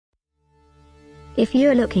If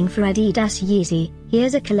you're looking for Adidas Yeezy,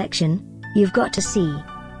 here's a collection you've got to see.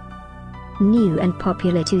 New and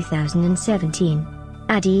popular 2017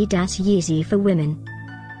 Adidas Yeezy for women.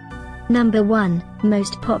 Number 1,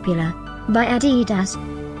 most popular, by Adidas.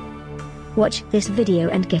 Watch this video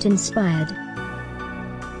and get inspired.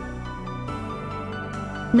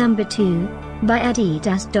 Number 2, by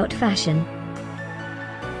Adidas.Fashion.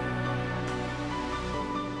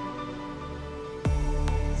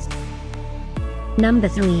 Number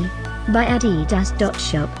 3, by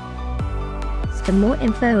Adidas.SHOP. For more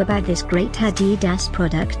info about this great Adidas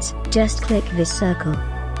products, just click this circle.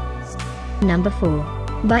 Number 4,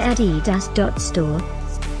 by Adidas.store.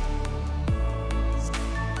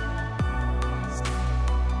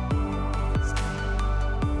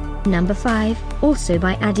 Number 5, also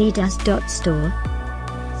by Adidas.store.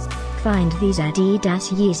 Find these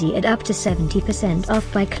Adidas Yeezy at up to 70%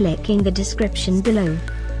 off by clicking the description below.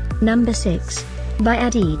 Number 6, by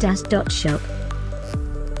Adidas.SHOP.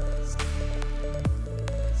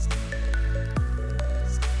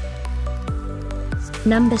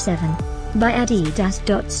 Number 7, by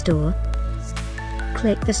Adidas.store.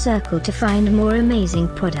 Click the circle to find more amazing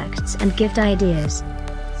products and gift ideas.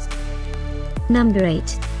 Number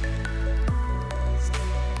 8.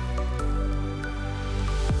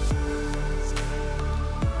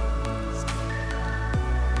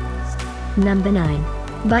 Number 9,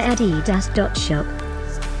 by Adidas.SHOP.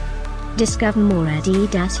 Discover more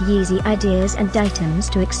Adidas Yeezy ideas and items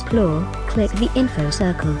to explore, click the info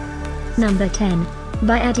circle. Number 10,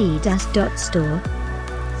 by Adidas.store.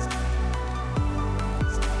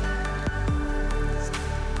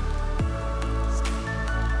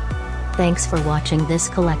 Thanks for watching this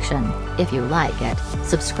collection. If you like it,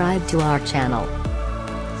 subscribe to our channel.